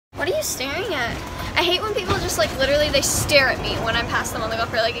What are you staring at? I hate when people just like literally they stare at me when I'm past them on the golf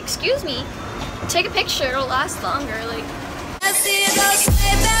cart. Like, excuse me, take a picture, it'll last longer. Like.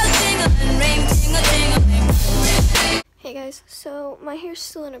 Hey guys, so my hair's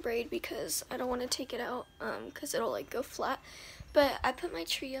still in a braid because I don't want to take it out because it'll like go flat. But I put my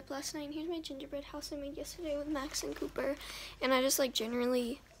tree up last night, and here's my gingerbread house I made yesterday with Max and Cooper. And I just like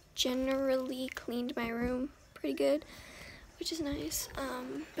generally cleaned my room pretty good, which is nice.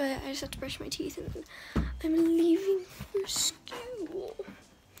 But I just have to brush my teeth, and then I'm leaving for school.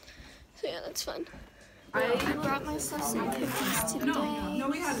 So yeah, that's fun. I brought myself some cookies today. No,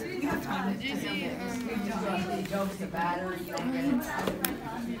 we have time.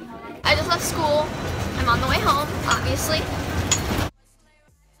 I just left school. I'm on the way home, obviously.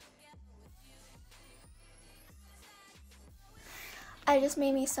 I just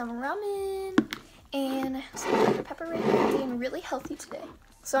made me some ramen and I have some Dr. Pepper right here. I'm being really healthy today.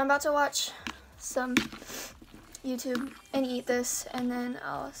 So I'm about to watch some YouTube and eat this, and then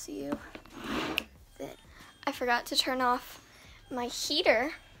I'll see you then. I forgot to turn off my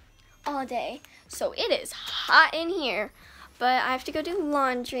heater all day, so it is hot in here. But I have to go do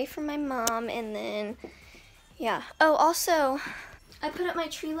laundry for my mom, and then, yeah. Oh, also, I put up my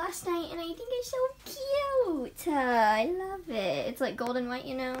tree last night, and I think it's so cute. I love it. It's like golden white,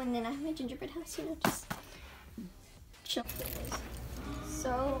 you know, and then I have my gingerbread house, you know, just chill.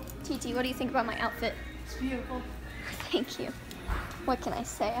 So, TT, what do you think about my outfit? It's beautiful. Thank you. What can I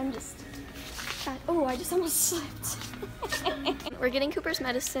say? I'm just... Oh, I just almost slipped. We're getting Cooper's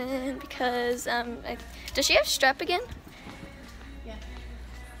medicine because, does she have strep again? Yeah.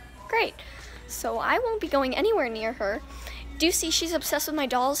 Great. So I won't be going anywhere near her. Do you see she's obsessed with my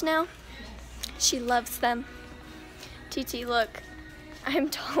dolls now? She loves them. TT, look. I'm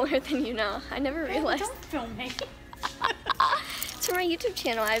taller than you now. I never realized. Don't film me. It's for my YouTube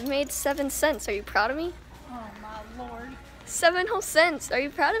channel. I've made 7 cents. Are you proud of me? Oh my lord. 7 whole cents. Are you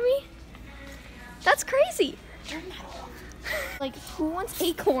proud of me? That's crazy. Turn that off. Like, who wants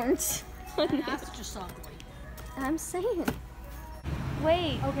acorns? That's just ugly. I'm saying.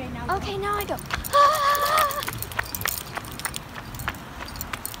 Wait. Okay, now. Okay, now I go. Ah!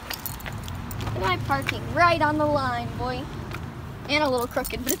 Look at my parking right on the line, boy. And a little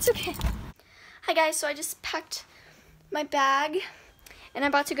crooked, but it's okay. Hi guys, so I just packed my bag and I'm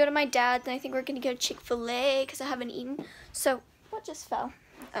about to go to my dad's, and I think we're gonna go to Chick-fil-A because I haven't eaten. So, what just fell?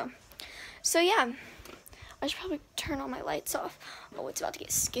 Oh. So yeah, I should probably turn all my lights off. Oh, it's about to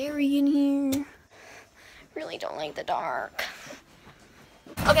get scary in here. Really don't like the dark.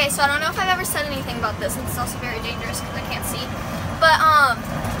 Okay, so I don't know if I've ever said anything about this, and it's also very dangerous because I can't see. But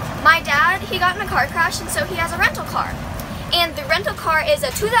my dad, he got in a car crash, and so he has a rental car. And the rental car is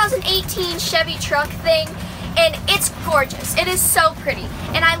a 2018 Chevy truck thing, and it's gorgeous. It is so pretty,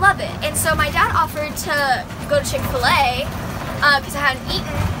 and I love it. And so my dad offered to go to Chick-fil-A because I hadn't eaten.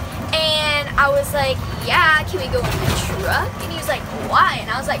 And I was like, yeah, can we go in the truck? And he was like, why?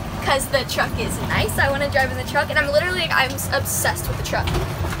 And I was like, because the truck is nice. I want to drive in the truck. And I'm literally like, I'm obsessed with the truck.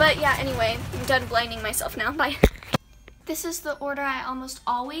 But yeah, anyway, I'm done blinding myself now. Bye. This is the order I almost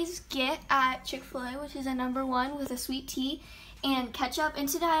always get at Chick-fil-A, which is a #1 with a sweet tea and ketchup. And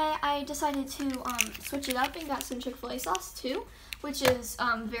today I decided to switch it up and got some Chick-fil-A sauce too, which is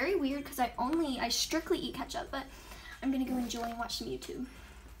very weird because I strictly eat ketchup. But I'm going to go enjoy and watch some YouTube.